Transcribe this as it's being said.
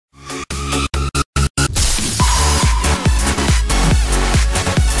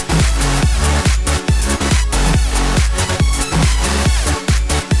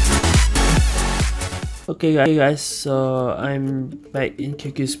Okay guys, so I'm back in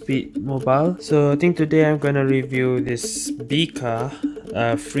QQ Speed Mobile. So I think today I'm gonna review this B car,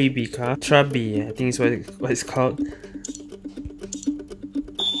 free B car, Trabi, I think is what it's called.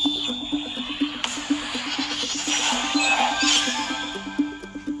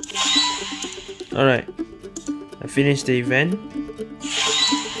 Alright, I finished the event.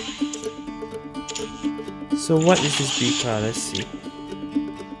 So what is this B car? Let's see.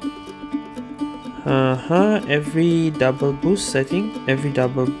 Every double boost, I think. Every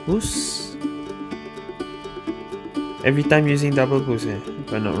double boost. Every time using double boost,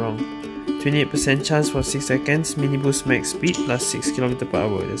 if I'm not wrong. 28% chance for 6 seconds. Mini boost max speed plus 6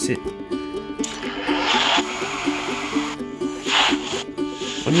 km/h. That's it.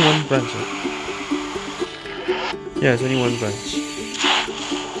 Only one branch. Yeah, it's only one branch.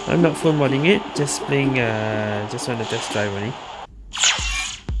 I'm not full modding it, just playing, just on the test drive only.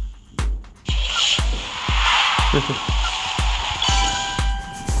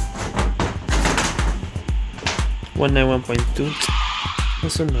 191.2.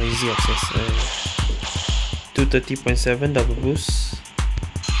 That's so noisy, access. 230.7 double boost.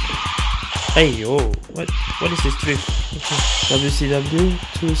 Hey yo, what is this drift? WCW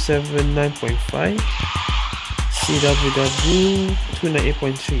 279.5. CWW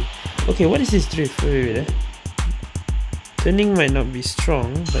 298.3. Okay, what is this drift? Wait. Turning might not be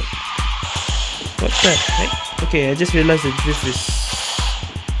strong, but what the heck? Okay, I just realized the drift is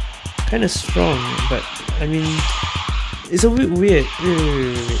kind of strong, but I mean, it's a bit weird.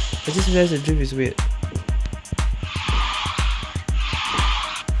 Wait. I just realized the drift is weird.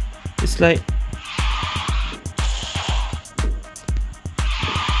 It's like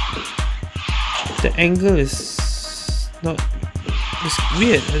the angle is not. It's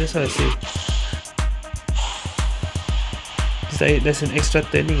weird. That's how I say. It's like there's an extra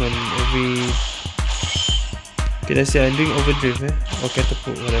turning on every. Okay, let's say I'm doing overdrive, or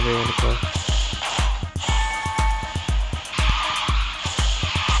catapult, whatever you want to call.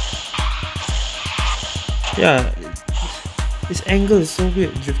 Yeah, this angle is so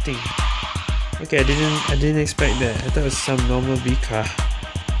weird drifting. Okay, I didn't expect that. I thought it was some normal B car.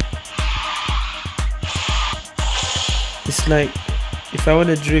 It's like if I want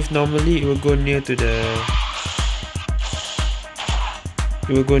to drift normally, it will go near to the.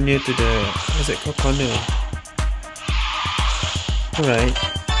 What's it called? Corner. Alright.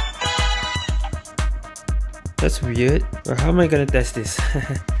 That's weird. Well, how am I gonna test this?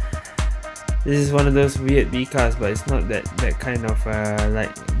 This is one of those weird B cars, but it's not that kind of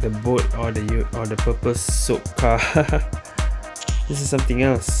like the boat or the purple soap car. This is something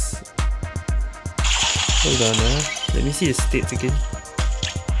else. Hold on, let me see the states again.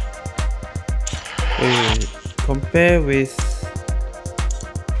 Wait. Compare with.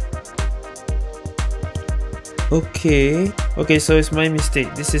 Okay, so it's my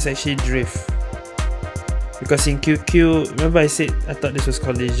mistake. This is actually drift. Because in QQ, remember I said I thought this was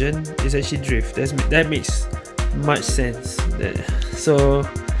collision. It's actually drift. That makes much sense. So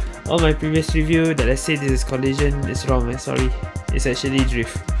all my previous review that I said this is collision is wrong. Sorry, it's actually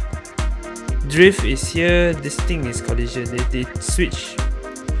drift. Drift is here. This thing is collision. They switch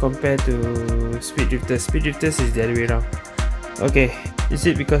compared to speed drifters. Speed drifters is the other way around. Okay, is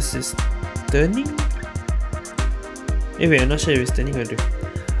it because it's turning? Anyway, I'm not sure if it's turning or drift.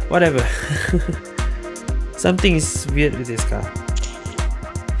 Whatever. Something is weird with this car,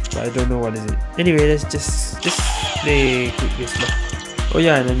 but I don't know what is it. Anyway, let's just play quick this lah. Oh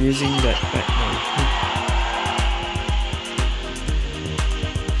yeah, and I'm using that back now.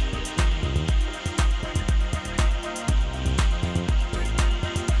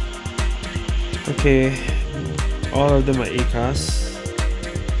 Okay, all of them are A cars.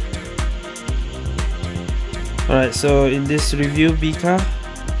 Alright, so in this review B car,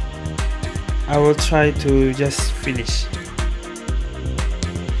 I will try to just finish.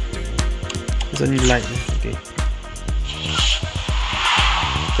 It's only light, okay.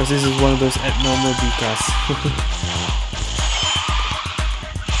 Because this is one of those abnormal B cars.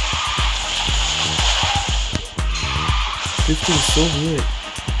 This thing is so weird.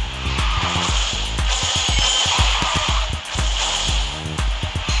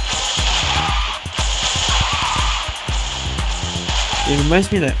 It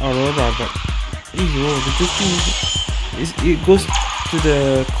reminds me like Aurora, but the drifting it goes to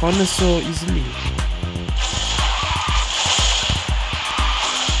the corner so easily.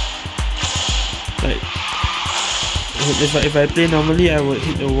 Like if I play normally, I would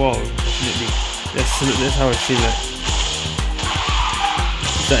hit the wall definitely. That's how I feel like.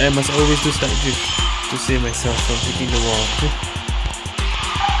 That I must always do slight drift to save myself from hitting the wall.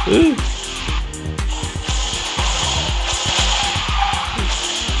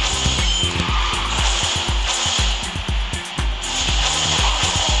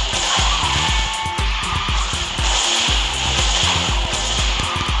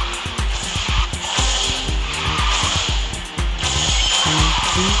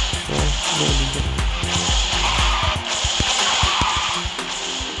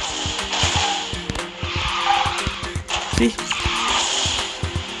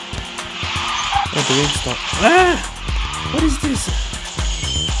 Oh, the rain stopped. Ah! What is this?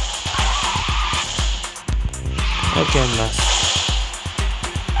 Okay, I'm lost.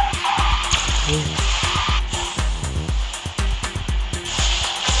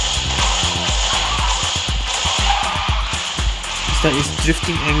 It's that its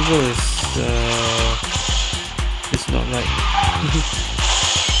drifting angle is not right.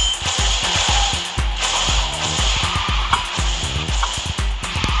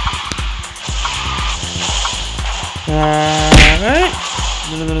 Right?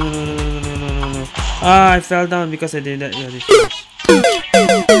 No. Ah, I fell down because I did that. Yeah,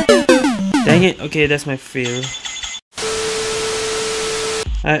 dang it. Okay, that's my fail.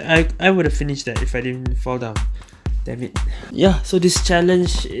 I would have finished that if I didn't fall down. Damn it. Yeah, so this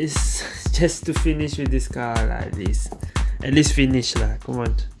challenge is just to finish with this car lah, at least. At least finish lah. Come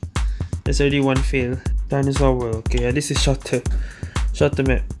on. There's already one fail. Dinosaur world. Okay, yeah, this is shorter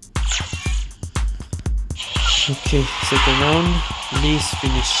map. Okay, second round. Please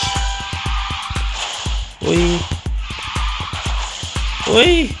finish. Oi!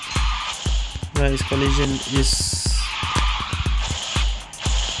 Right, his collision is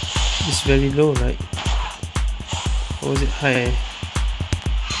very low, right? Or was it high?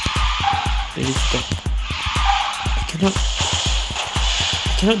 Maybe stop. I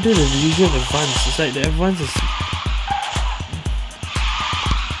cannot do the usual advance. It's like the advance is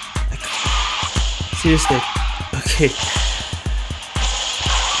seriously. Okay.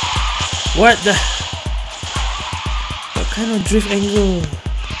 What kind of drift angle?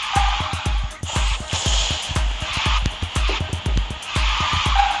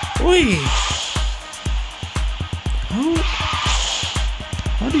 Oi!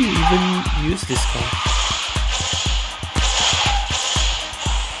 How do you even use this car?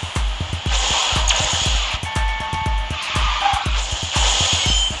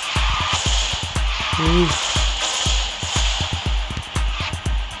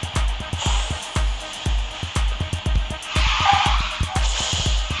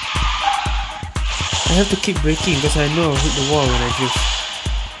 I have to keep braking because I know I'll hit the wall when I drift.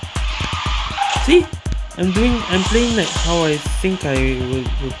 See? I'm playing like how I think I will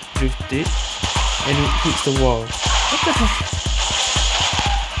drift it, and it hits the wall. What the heck?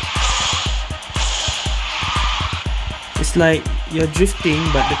 It's like you're drifting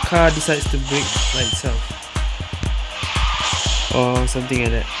but the car decides to brake by itself. Or something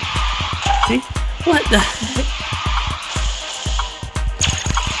like that. See? What the heck?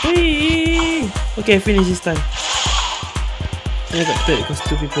 Hey! Okay, I finished this time. And I got third because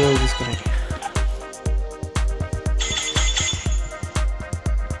 2 people disconnected.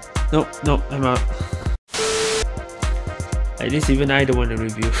 No, I'm out. At least even I don't want to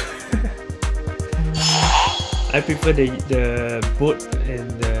review. I prefer the boat and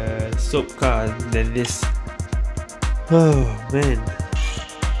the soap car than this. Oh man.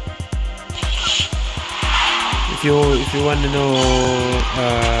 If you want to know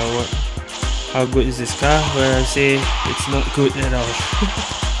how good is this car, well, I say it's not good at all.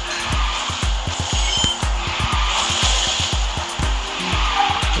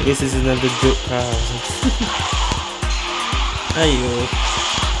 I guess this is another joke car. Ayo.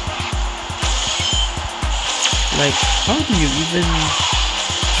 Like, how do you even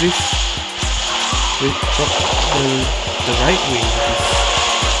drift with the right way?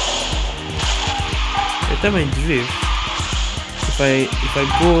 Every time I drift, if I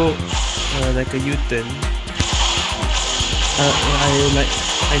go like a U-turn,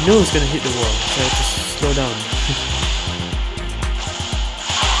 I know it's gonna hit the wall, so I have to slow down.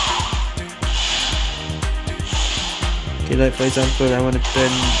 Okay, like for example, I want to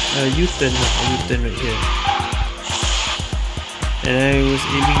turn a U-turn right here, and I was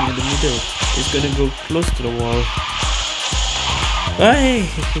aiming at the middle. It's gonna go close to the wall. Hey!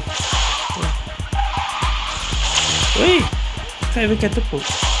 Wait! Can't even catapult.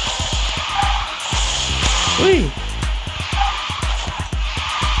 Wait!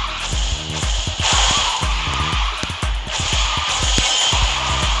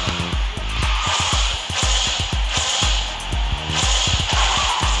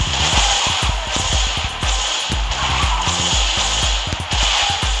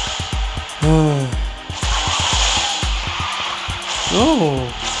 No!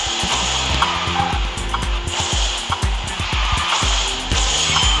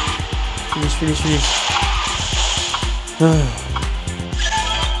 Finish.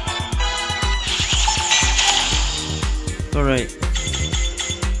 Alright.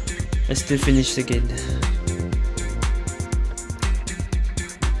 I still finished again.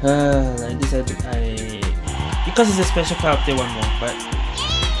 I decided because it's a special car, I'll play one more, but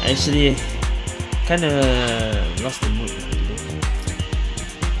actually kinda lost the mood today.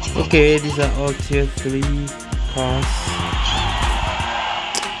 Okay, these are all tier 3 cars.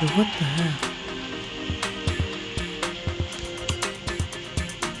 What the hell?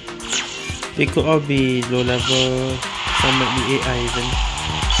 They could all be low level, some might be AI even.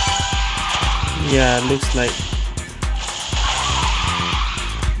 Yeah, looks like.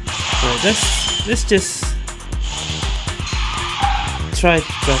 Right, let's just try to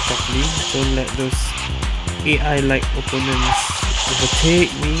drive properly. Don't let those AI-like opponents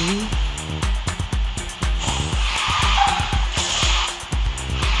overtake me.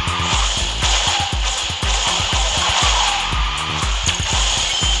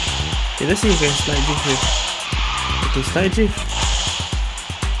 Okay, let's see if I can slide drift here. Okay, slide drift.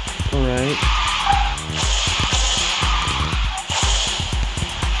 Alright.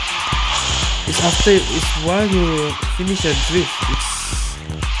 It's while you finish your drift.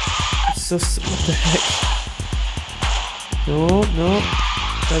 It's so, what the heck? No.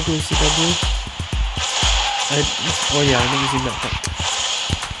 CW. Oh yeah, I'm not using that part.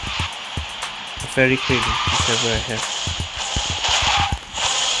 A fairy crane, whichever I have.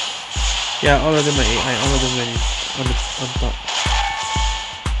 Yeah, all of them are AI, all of them are on top.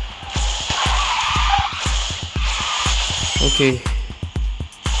 Okay.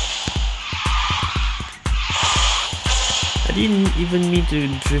 I didn't even mean to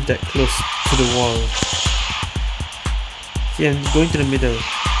drift that close to the wall. See, I'm going to the middle.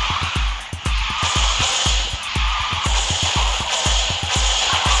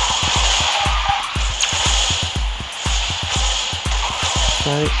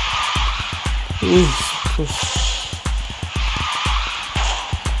 Right. Ooh, close.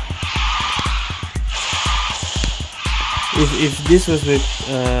 If this was with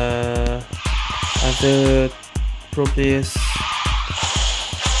other pro players,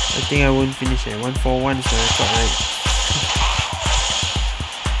 I think I won't finish it. 141 is the record, right?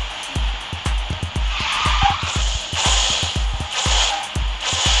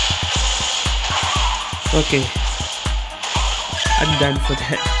 Okay, I'm done for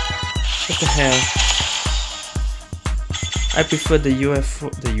that. What the hell? I prefer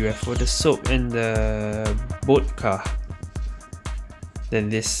the soap and the boat car than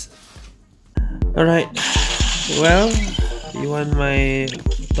this. Alright, well, you want my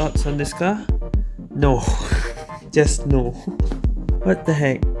thoughts on this car? No. Just no. What the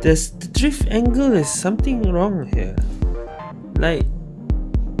heck? The drift angle is something wrong here. Like,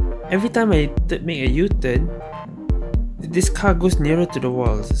 every time I make a U-turn, this car goes nearer to the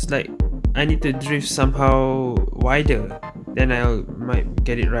walls. It's like I need to drift somehow wider, then I might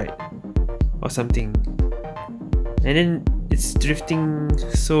get it right or something. And then it's drifting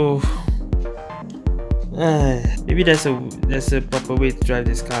so. Maybe there's a proper way to drive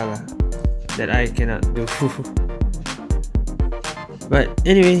this car lah, that I cannot do. But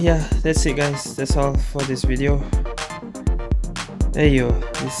anyway, yeah, that's it guys. That's all for this video. Hey yo,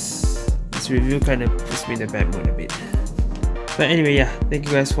 this review kind of puts me in a bad mood a bit. But anyway, yeah, thank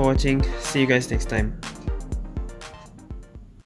you guys for watching. See you guys next time.